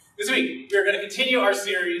week, we are going to continue our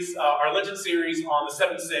series, our Lenten series on the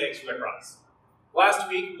 7 sayings from the cross. Last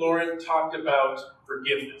week, Lauren talked about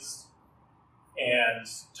forgiveness and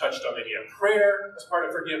touched on the idea of prayer as part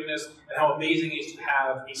of forgiveness and how amazing it is to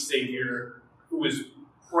have a Savior who is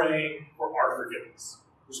praying for our forgiveness,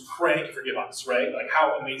 who's praying to forgive us, right? Like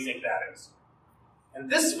how amazing that is. And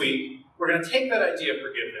this week, we're going to take that idea of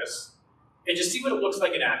forgiveness and just see what it looks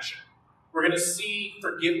like in action. We're going to see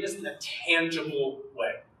forgiveness in a tangible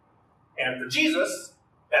way. And for Jesus,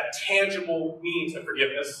 that tangible means of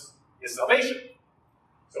forgiveness is salvation.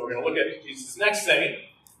 So we're going to look at Jesus' next saying.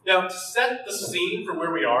 Now, to set the scene for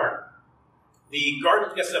where we are, the Garden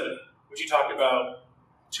of Gethsemane, which you talked about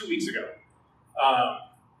 2 weeks ago,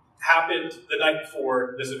 happened the night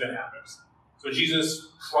before this event happens. So Jesus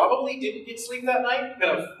probably didn't get sleep that night,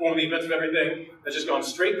 kind of one of the events of everything that's just gone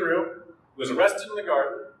straight through, was arrested in the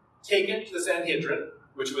garden, taken to the Sanhedrin,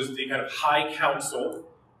 which was the kind of high council,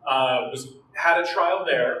 had a trial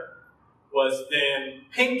there, was then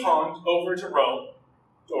ping-ponged over to Rome,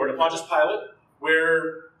 or to Pontius Pilate,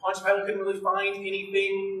 where Pontius Pilate couldn't really find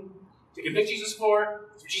anything to convict Jesus for.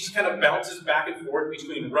 So Jesus kind of bounces back and forth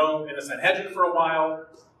between Rome and the Sanhedrin for a while.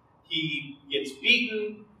 He gets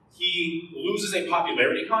beaten. He loses a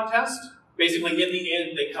popularity contest. Basically, in the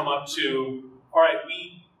end, they come up to, all right,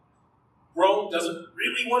 Rome doesn't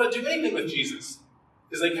really want to do anything with Jesus,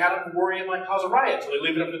 because they kind of worry it might cause a riot, so they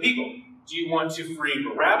leave it up to the people. Do you want to free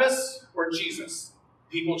Barabbas or Jesus?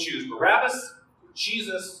 People choose Barabbas.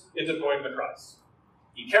 Jesus ends up going to the cross.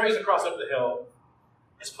 He carries the cross up the hill,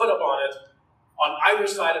 is put up on it. On either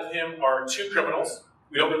side of him are 2 criminals.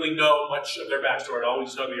 We don't really know much of their backstory at all. We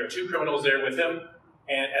just know there are 2 criminals there with him.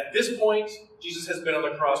 And at this point, Jesus has been on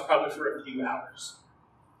the cross probably for a few hours.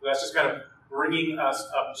 So that's just kind of bringing us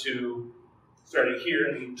up to, starting here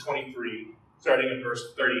in 23, starting in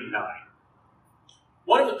verse 39.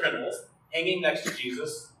 One of the criminals, hanging next to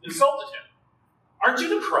Jesus, insulted him. "Aren't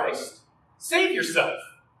you the Christ? Save yourself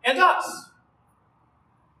and us."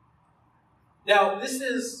 Now, this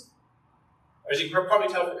is, as you can probably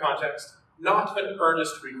tell from context, not an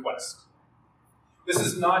earnest request. This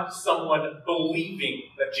is not someone believing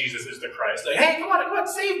that Jesus is the Christ. Like, hey, come on,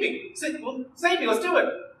 save me. Save me, let's do it.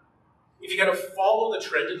 If you kind of follow the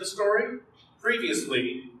trend of the story,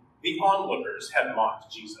 previously, the onlookers had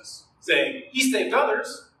mocked Jesus, saying, he saved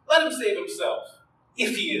others, let him save himself,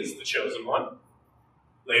 if he is the chosen one.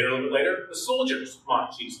 A little bit later, the soldiers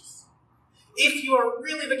mocked Jesus. If you are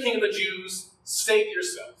really the king of the Jews, save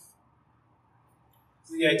yourself.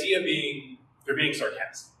 So the idea being, they're being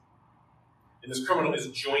sarcastic. And this criminal is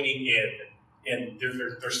joining in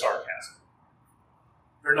their sarcasm.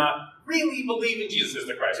 They're not really believing Jesus is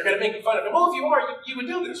the Christ. They're kind of making fun of him. Well, if you are, you would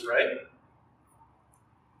do this, right?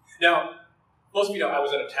 Now, most of you know I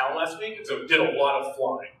was out of town last week, and so did a lot of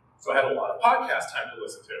flying. So I had a lot of podcast time to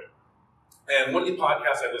listen to. And one of the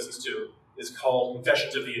podcasts I listened to is called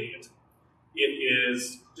Confessions of the Idiot. It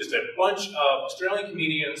is just a bunch of Australian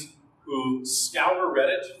comedians who scour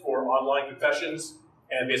Reddit for online confessions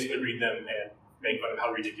and basically read them and make fun of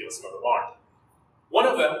how ridiculous some of them are. One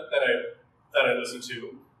of them that I listened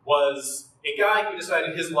to was a guy who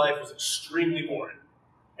decided his life was extremely boring.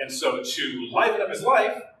 And so to liven up his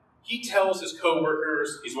life, he tells his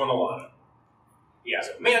co-workers he's won the lotto. He has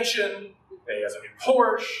a mansion, he has a new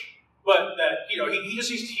Porsche, but that he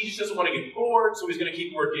just doesn't want to get bored, so he's going to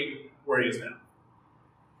keep working where he is now.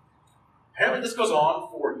 Apparently this goes on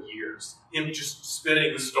for years, him just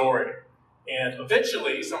spinning the story. And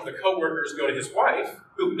eventually, some of the co-workers go to his wife,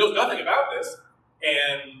 who knows nothing about this,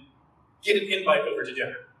 and get an invite over to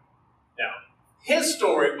dinner. Now, his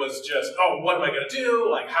story was just, what am I going to do?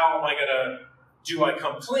 Like, how am I going to, do I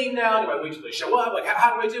come clean now? Do I wait till they show up? Like,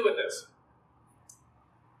 how do I deal with this?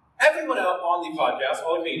 Everyone out on the podcast,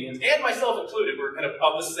 all the comedians, and myself included, were kind of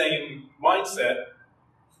the same mindset.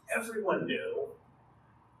 Everyone knew.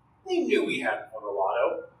 They knew we hadn't won the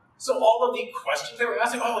lotto. So all of the questions they were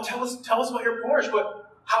asking, tell us about your Porsche.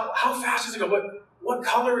 How fast does it go? What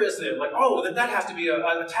color is it? Like, then that has to be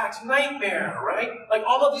a tax nightmare, right? Like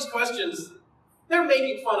all of these questions, they're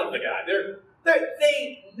making fun of the guy.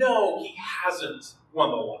 They know he hasn't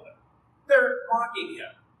won the lotto. They're mocking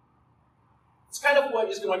him. It's kind of what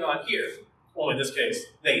is going on here. Well, in this case,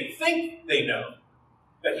 they think they know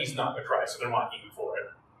that he's not the Christ, so they're mocking him for it.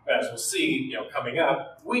 But as we'll see, coming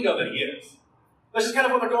up, we know that he is. That's just kind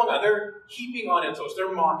of what they're going on. They're heaping on insults.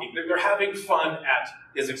 They're mocking. They're having fun at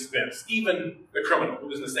his expense. Even the criminal,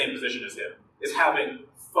 who is in the same position as him, is having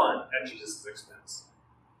fun at Jesus' expense.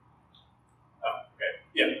 Oh, okay.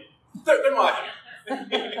 Yeah. They're mocking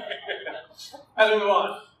him. As we move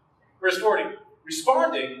on. Verse 40.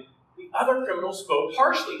 Responding, The other criminal spoke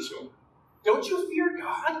harshly to him. Don't you fear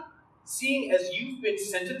God, seeing as you've been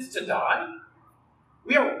sentenced to die?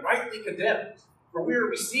 We are rightly condemned, for we are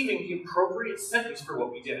receiving the appropriate sentence for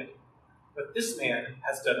what we did. But this man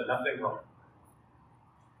has done nothing wrong.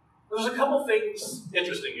 There's a couple things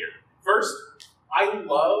interesting here. First, I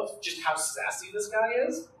love just how sassy this guy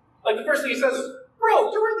is. Like, the first thing he says is,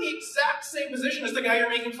 bro, you're in the exact same position as the guy you're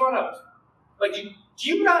making fun of. Like, do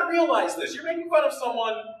you not realize this? You're making fun of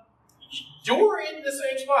someone, you're in the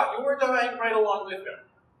same spot. You're dying right along with him.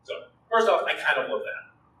 So, first off, I kind of love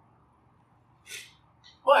that.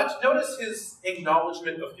 But notice his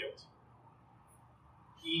acknowledgement of guilt.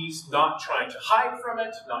 He's not trying to hide from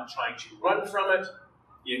it, not trying to run from it.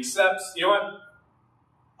 He accepts, you know what?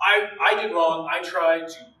 I did wrong. I tried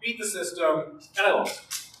to beat the system, and I lost.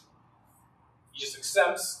 He just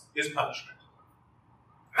accepts his punishment.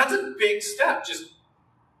 That's a big step. Just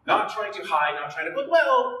not trying to hide, not trying to go,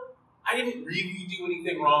 well, I didn't really do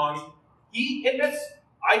anything wrong. He admits,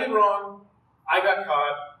 I did wrong. I got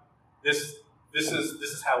caught. This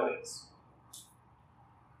is how it is.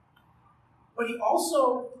 But he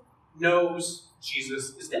also knows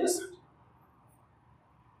Jesus is innocent.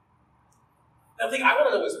 The thing I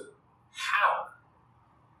want to know is, how?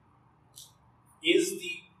 Is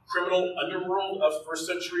the criminal underworld of first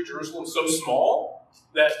century Jerusalem so small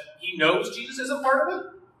that he knows Jesus isn't part of it?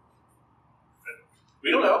 We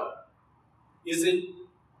don't know. Is it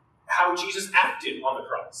how Jesus acted on the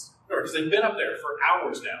cross? Or because they've been up there for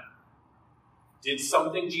hours now. Did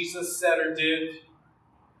something Jesus said or did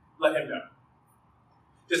let him know?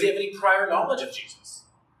 Does he have any prior knowledge of Jesus?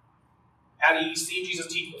 Had he seen Jesus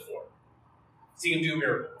teach before? Seen him do a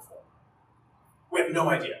miracle before? We have no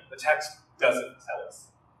idea. The text doesn't tell us.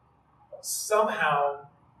 But somehow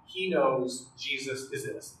he knows Jesus is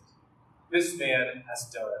innocent. This man has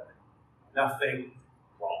done nothing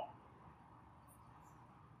wrong.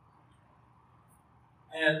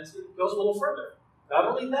 And it goes a little further. Not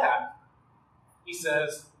only that, he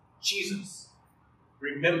says, Jesus,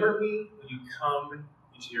 remember me when you come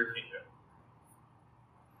into your kingdom.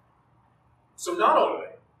 So not only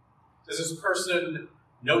does this person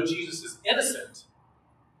know Jesus is innocent,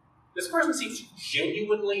 this person seems to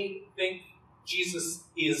genuinely think Jesus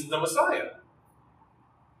is the Messiah.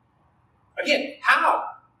 Again, how?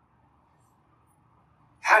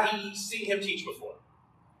 Had he seen him teach before?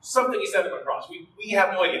 Something he said on the cross. We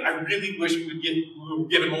have no idea. I really wish we would get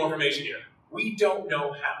given more information here. We don't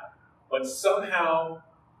know how. But somehow,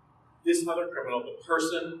 this other criminal, the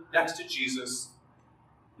person next to Jesus,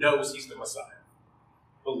 knows he's the Messiah,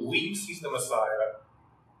 believes he's the Messiah,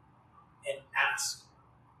 and asks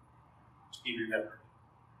to be remembered.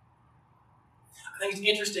 I think it's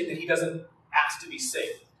interesting that he doesn't ask to be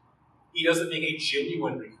saved. He doesn't make a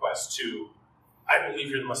genuine request to, I believe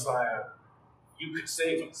you're the Messiah, you could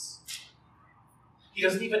save us. He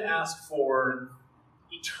doesn't even ask for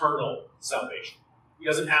eternal salvation. He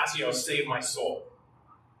doesn't ask, save my soul.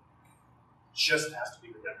 He just asks to be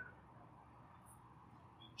remembered.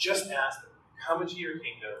 He just asks that when you come into your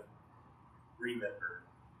kingdom, remember.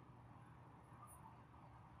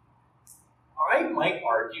 I might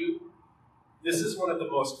argue this is one of the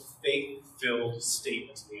most faith-filled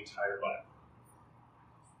statements in the entire Bible.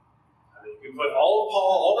 I mean, you can put all of Paul,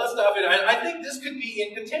 all that stuff in. I think this could be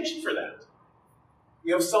in contention for that.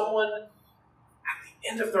 You have someone at the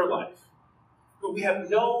end of their life who we have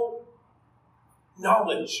no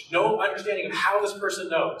knowledge, no understanding of how this person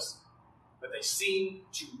knows, but they seem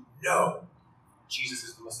to know Jesus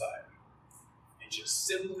is the Messiah and just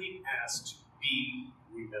simply ask to be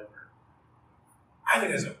remembered. I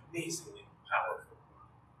think that's amazingly powerful.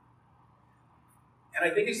 And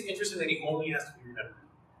I think it's interesting that he only has to be remembered.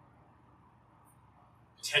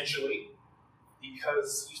 Potentially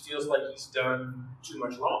because he feels like he's done too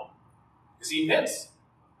much wrong. Because he admits,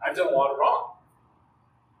 I've done a lot of wrong.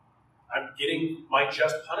 I'm getting my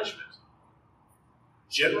just punishment.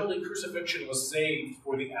 Generally, crucifixion was saved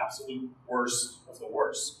for the absolute worst of the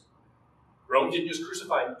worst. Rome didn't just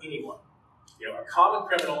crucify anyone. A common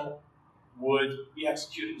criminal would be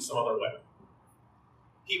executed in some other way.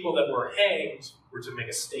 People that were hanged were to make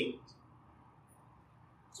a statement.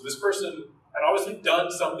 So this person had obviously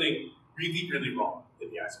done something really, really wrong in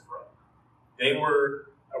the eyes of Rome. They were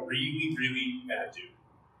a really, really bad dude.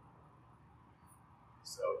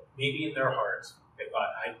 So maybe in their hearts, they thought,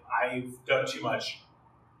 I've done too much.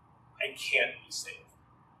 I can't be saved.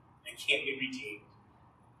 I can't be redeemed.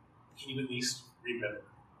 Can you at least remember?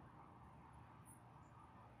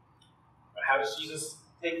 But how does Jesus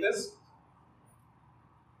take this?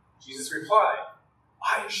 Jesus replied,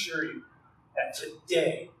 I assure you that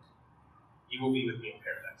today you will be with me in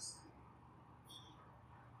paradise.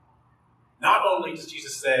 only does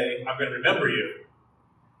Jesus say, I'm going to remember you,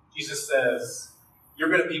 Jesus says, you're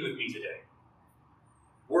going to be with me today.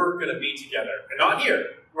 We're going to be together. And not here.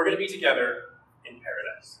 We're going to be together in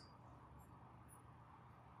paradise.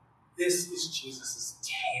 This is Jesus'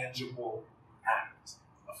 tangible act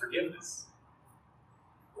of forgiveness.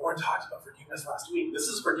 Lauren talked about forgiveness last week. This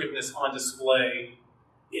is forgiveness on display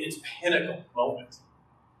in its pinnacle moment.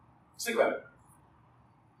 Just think about it.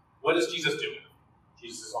 What is Jesus doing?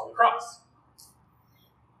 Jesus is on the cross.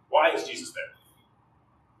 Why is Jesus there?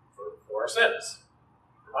 For our sins.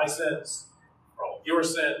 For my sins. For all of your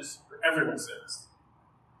sins. For everyone's sins.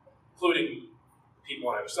 Including the people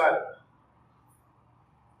on either side of it.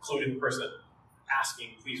 Including the person asking,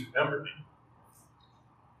 please remember me.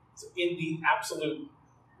 So in the absolute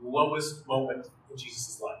lowest moment in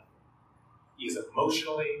Jesus' life, he is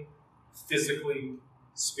emotionally, physically,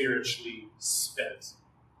 spiritually spent.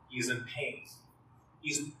 He is in pain.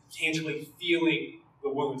 He's tangibly feeling the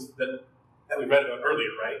wounds that we read about earlier,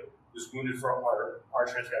 right? He was wounded for our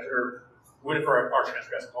transgression, or wounded for our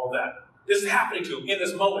transgression, all that. This is happening to him in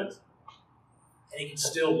this moment. And he can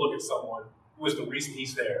still look at someone who is the reason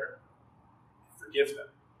he's there, and forgive them,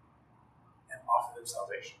 and offer them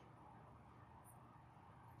salvation.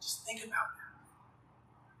 Just think about that.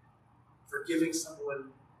 Forgiving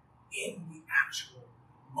someone in the actual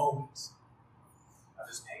moment of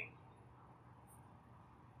his pain.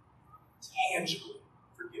 Tangibly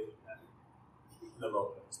forgiving them in the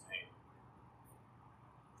moment of his pain.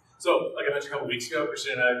 So, like I mentioned a couple weeks ago,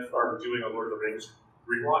 Christian and I are doing a Lord of the Rings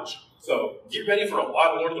rewatch. So, get ready for a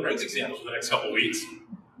lot of Lord of the Rings examples for the next couple weeks.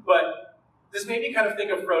 But this made me kind of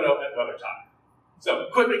think of Frodo and Weathertop. So,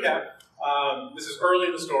 quick recap. This is early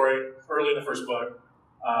in the story, early in the first book.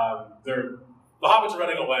 The hobbits are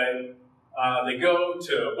running away. They go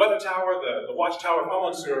to Weather Tower, the watchtower of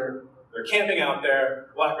Alan-Sur. They're camping out there.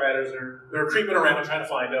 Black Riders they're creeping around trying to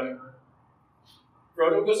find them.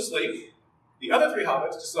 Frodo goes to sleep. The other three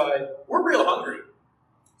hobbits decide, we're real hungry.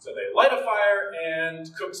 So they light a fire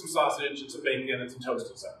and cook some sausage and some bacon and some toast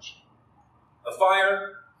and such. The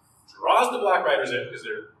fire draws the Black Riders in because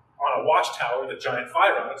they're on a watchtower with a giant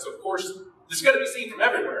fire on it. So, of course, this is going to be seen from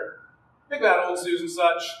everywhere. Big battle ensues and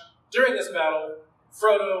such. During this battle,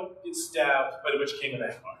 Frodo gets stabbed by the Witch King of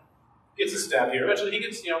Angmar. Gets a stab here. Eventually, he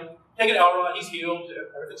gets, taken Elrond. He's healed.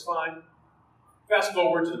 Everything's fine. Fast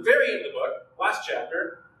forward to the very end of the book, last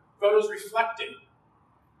chapter, Frodo's reflecting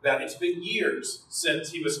that it's been years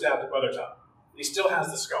since he was stabbed at Weathertop. He still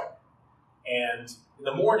has the scar. And in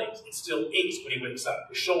the mornings, it still aches when he wakes up,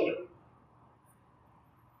 his shoulder.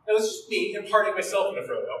 Now, this is just me imparting myself into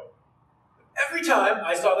Frodo. Every time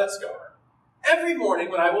I saw that scar, every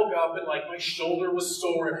morning when I woke up and my shoulder was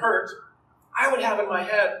sore and hurt, I would have in my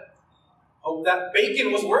head, oh, that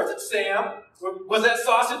bacon was worth it, Sam. Was that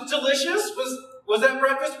sausage delicious? Was that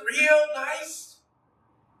breakfast real nice?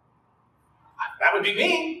 That would be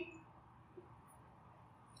me.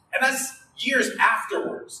 And that's years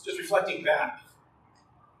afterwards, just reflecting back.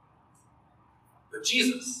 But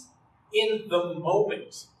Jesus, in the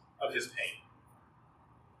moment of his pain,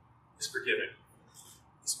 is forgiving.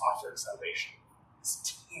 He's offering salvation.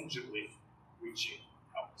 He's tangibly reaching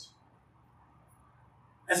out.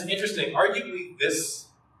 That's interesting. Arguably, this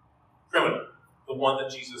criminal, the one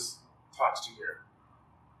that Jesus talks to here,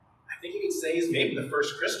 I think you could say is maybe the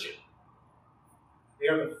first Christian. They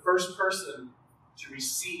are the first person to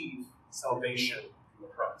receive salvation from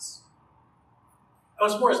the cross. And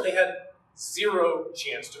what's more is they had zero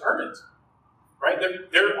chance to earn it. Right?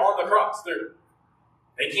 They're on the cross.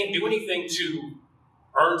 They can't do anything to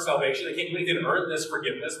earn salvation. They can't do anything to earn this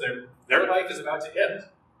forgiveness. Their life is about to end.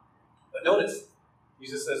 But notice,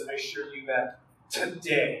 Jesus says, I assure you that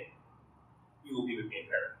today you will be with me in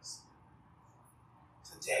paradise.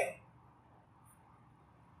 Today.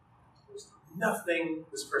 There's nothing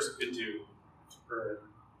this person could do to earn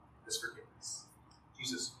this forgiveness.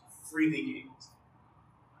 Jesus freely gave it.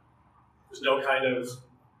 There's no kind of,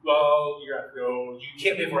 well, you have to go, you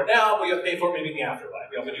can't pay for it now, but you have to pay for it maybe in the afterlife.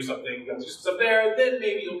 You have to do something, you have to do stuff there, then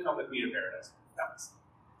maybe you'll come with me to paradise. That's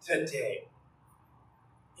today.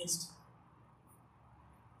 Instantly.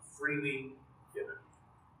 Freely given.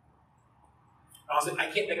 Honestly, I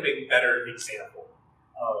can't think of a better example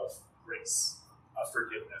of grace, of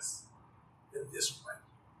forgiveness, than this right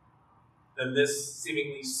here. Than this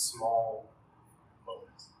seemingly small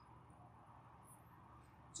moment.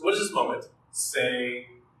 So what does this moment say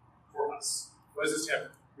for us? What does this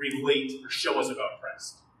have relate or show us about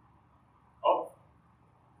Christ? Oh,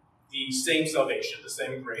 the same salvation, the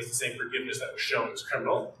same grace, the same forgiveness that was shown to this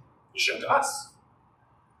criminal is shown to us.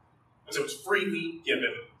 And so it's freely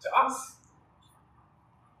given to us.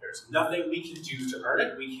 There's nothing we can do to earn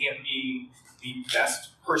it. We can't be the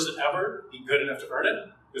best person ever, be good enough to earn it,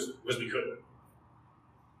 because we couldn't.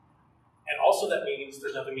 And also that means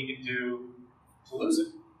there's nothing we can do to lose it.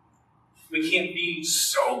 We can't be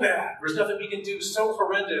so bad. There's nothing we can do so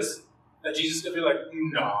horrendous that Jesus is going to be like,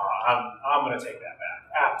 no, I'm going to take that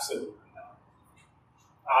back. Absolutely not.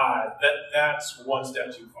 That's one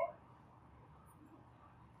step too far.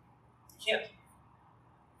 You can't.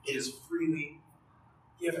 It is freely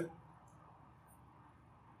given.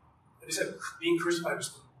 Like I said, being crucified was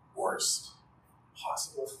the worst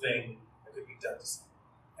possible thing that could be done to someone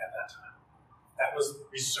at that time. That was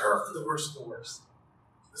reserved for the worst of the worst.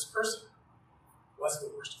 This person was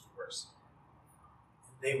the worst of the worst.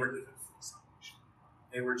 And they were given free salvation.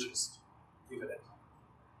 They were just given it.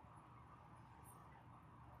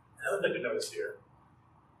 Another thing to notice here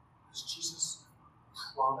is Jesus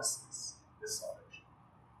promises this salvation.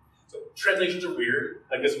 So translations are weird.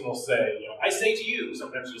 Like this one will say, I say to you.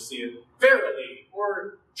 Sometimes you'll see it verily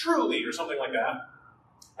or truly or something like that.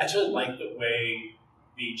 I actually like the way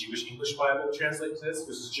the Jewish English Bible translates this.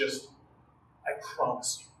 This is just, I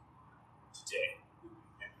promise you, today we will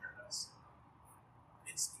be in paradise.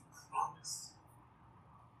 It's a promise.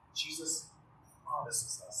 Jesus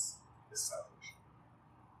promises us this salvation.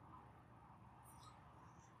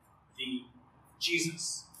 The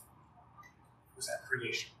Jesus was at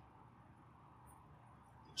creation.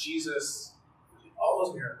 The Jesus who did all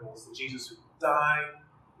those miracles, the Jesus who will die,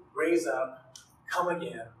 who will raise up, come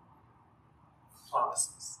again,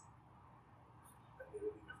 promises that we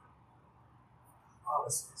will be with him.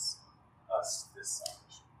 Promises us this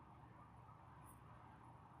salvation.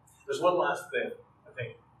 There's one last thing I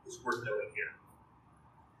think is worth noting here.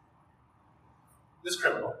 This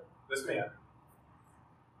criminal, this man,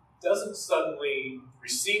 doesn't suddenly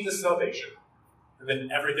receive the salvation and then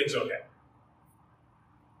everything's okay.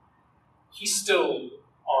 He's still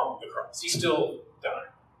on the cross. He's still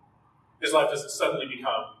dying. His life doesn't suddenly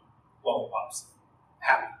become lollipops,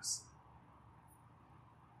 happiness.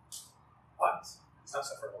 But he's not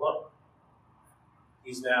suffering alone.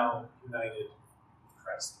 He's now united with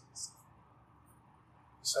Christ. He's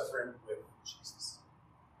suffering with Jesus.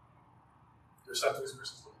 There's something this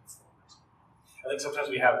person's looking forward to. I think sometimes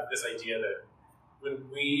we have this idea that when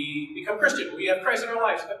we become Christian, when we have Christ in our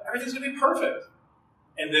lives, everything's going to be perfect.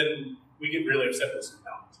 And then we get really upset when it's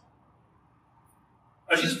not.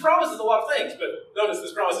 Now, Jesus promises a lot of things, but notice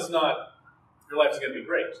this promise is not your life is going to be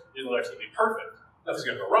great. Your life is going to be perfect. Nothing's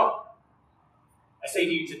going to go wrong. I say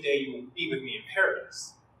to you today, you will be with me in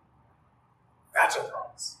paradise. That's our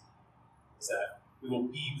promise. Is that we will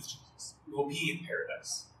be with Jesus. We will be in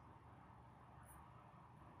paradise.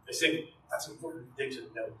 I think that's an important thing to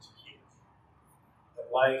note here.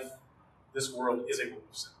 That life, this world, is a world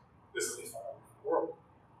of sin. This is a fallen world.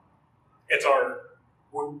 It's our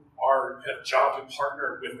kind of job to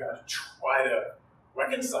partner with God to try to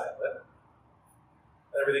reconcile it.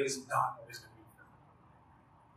 But everything is not always going